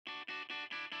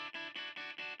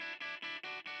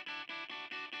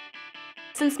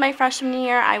Since my freshman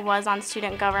year, I was on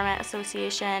Student Government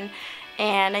Association,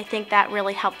 and I think that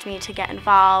really helped me to get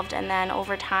involved. And then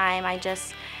over time, I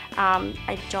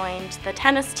joined the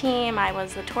tennis team, I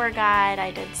was the tour guide,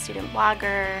 I did student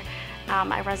blogger,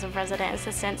 I was a resident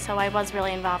assistant, so I was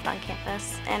really involved on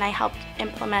campus. And I helped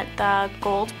implement the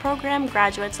GOLD program,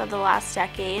 Graduates of the Last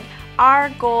Decade. Our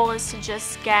goal is to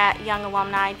just get young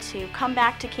alumni to come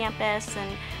back to campus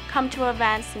and come to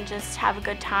events and just have a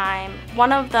good time.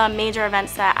 One of the major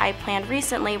events that I planned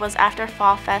recently was after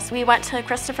Fall Fest. We went to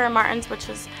Christopher Martin's, which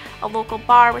is a local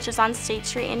bar which is on State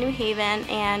Street in New Haven,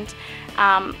 and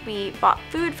we bought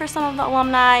food for some of the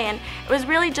alumni, and it was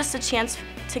really just a chance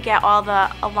to get all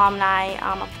the alumni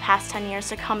of the past 10 years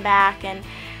to come back and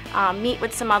meet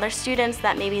with some other students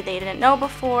that maybe they didn't know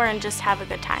before and just have a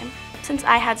good time. Since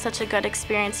I had such a good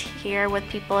experience here with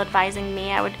people advising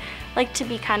me, I would like to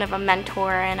be kind of a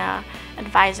mentor and an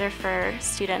advisor for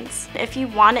students. If you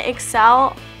want to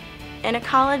excel in a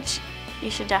college, you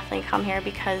should definitely come here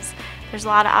because there's a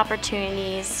lot of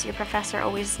opportunities. Your professor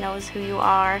always knows who you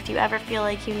are. If you ever feel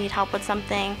like you need help with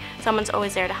something, someone's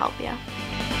always there to help you.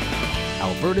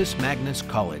 Albertus Magnus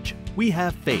College. We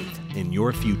have faith in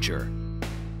your future.